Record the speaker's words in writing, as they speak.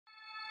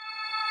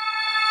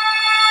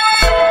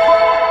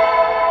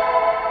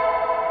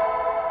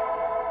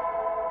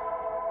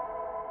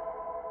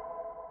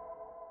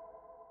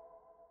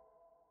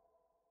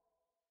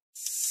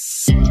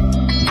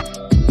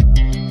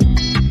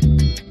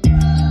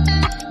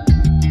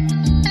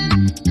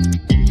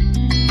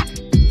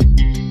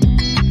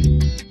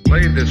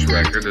this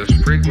record as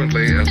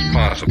frequently as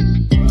possible.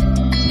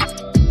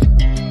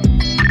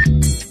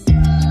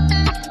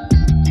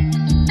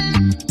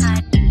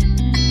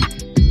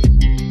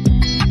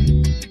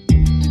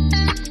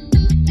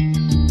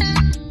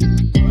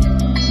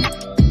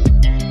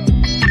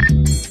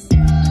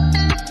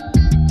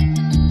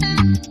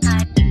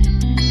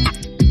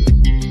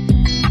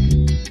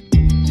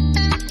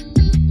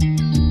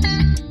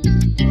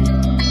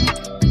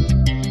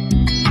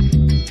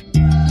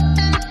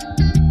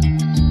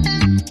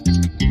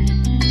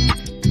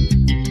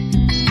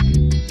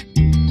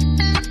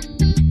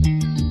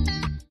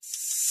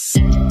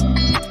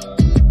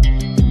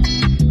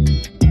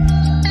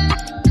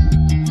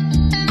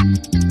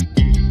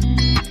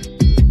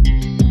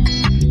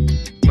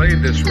 Play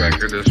this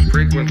record as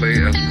frequently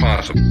as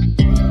possible.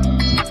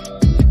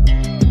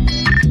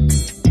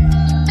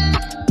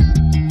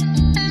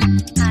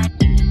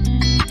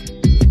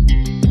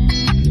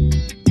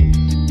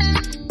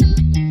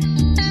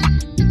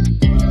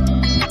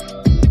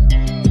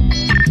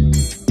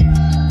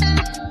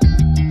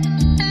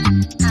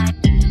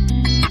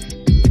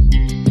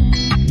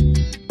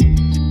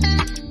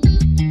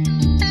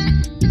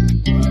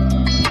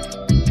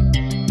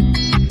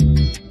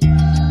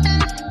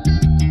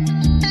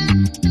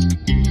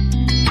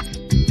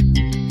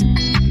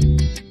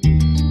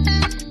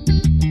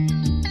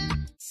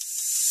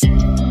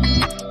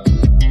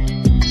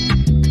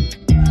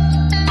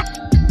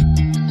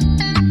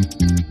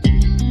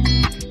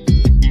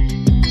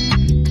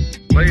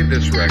 Play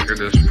this record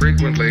as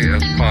frequently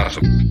as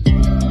possible.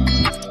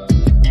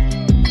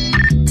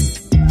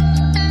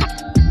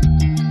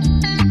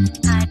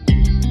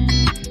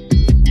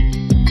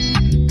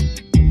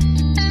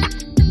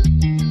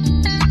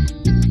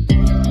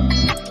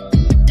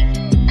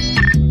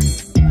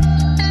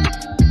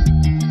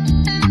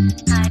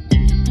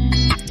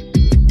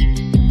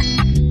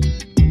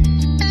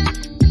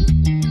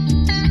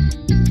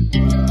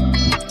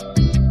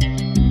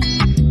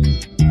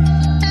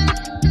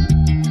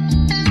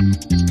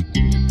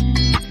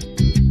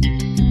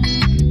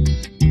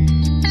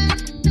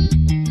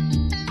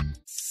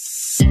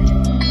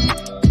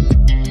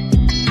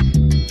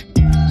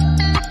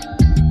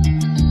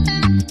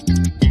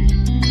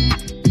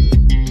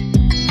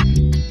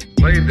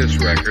 Play this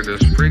record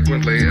as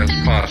frequently as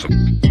possible.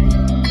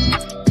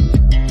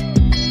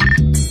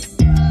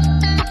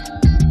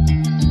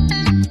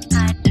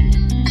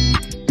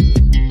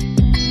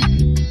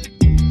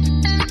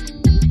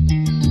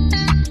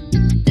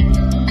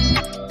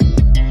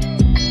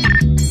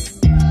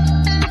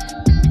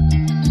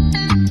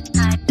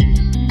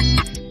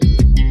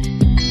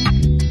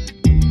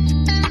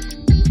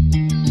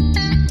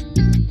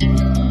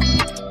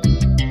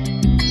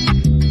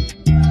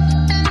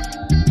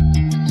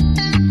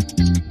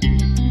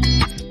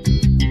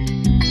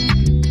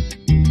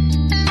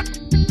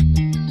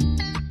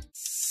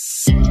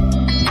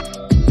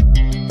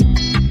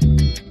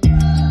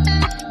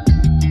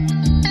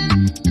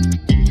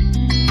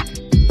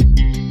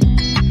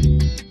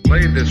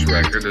 Play this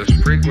record as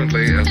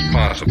frequently as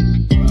possible.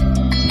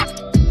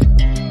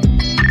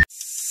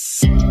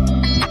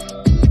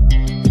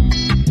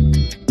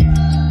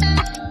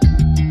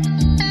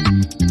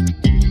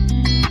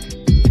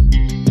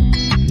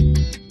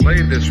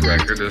 Play this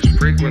record as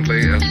frequently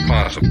as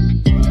possible.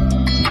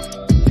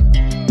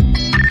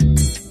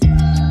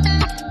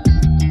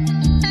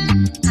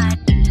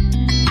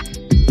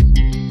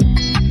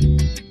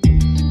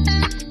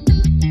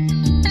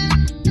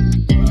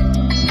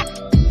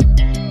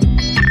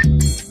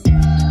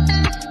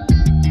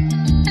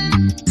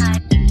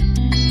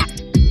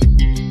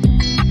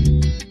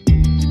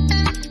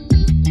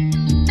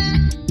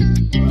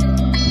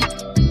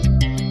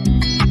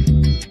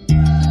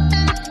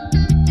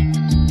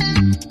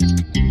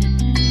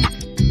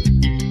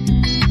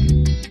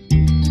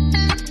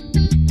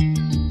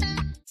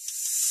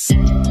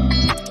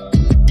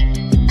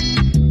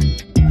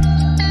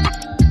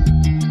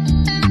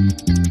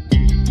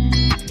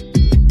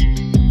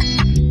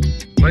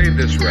 Play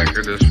this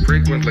record as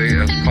frequently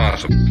as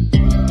possible.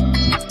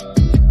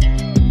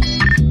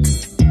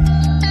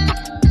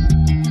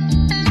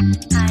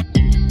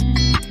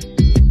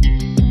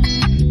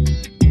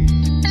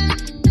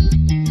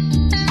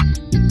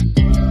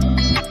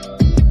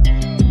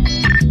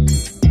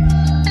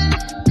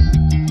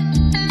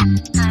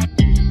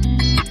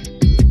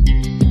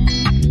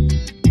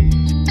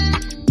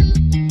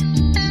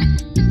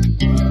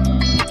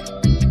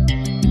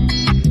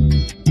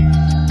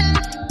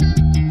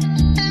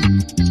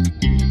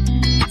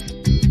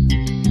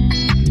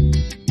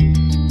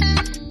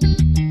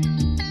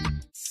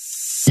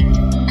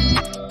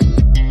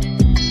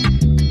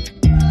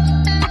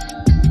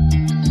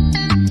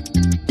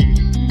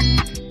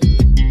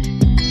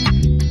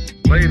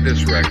 Play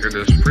this record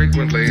as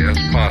frequently as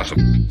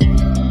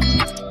possible.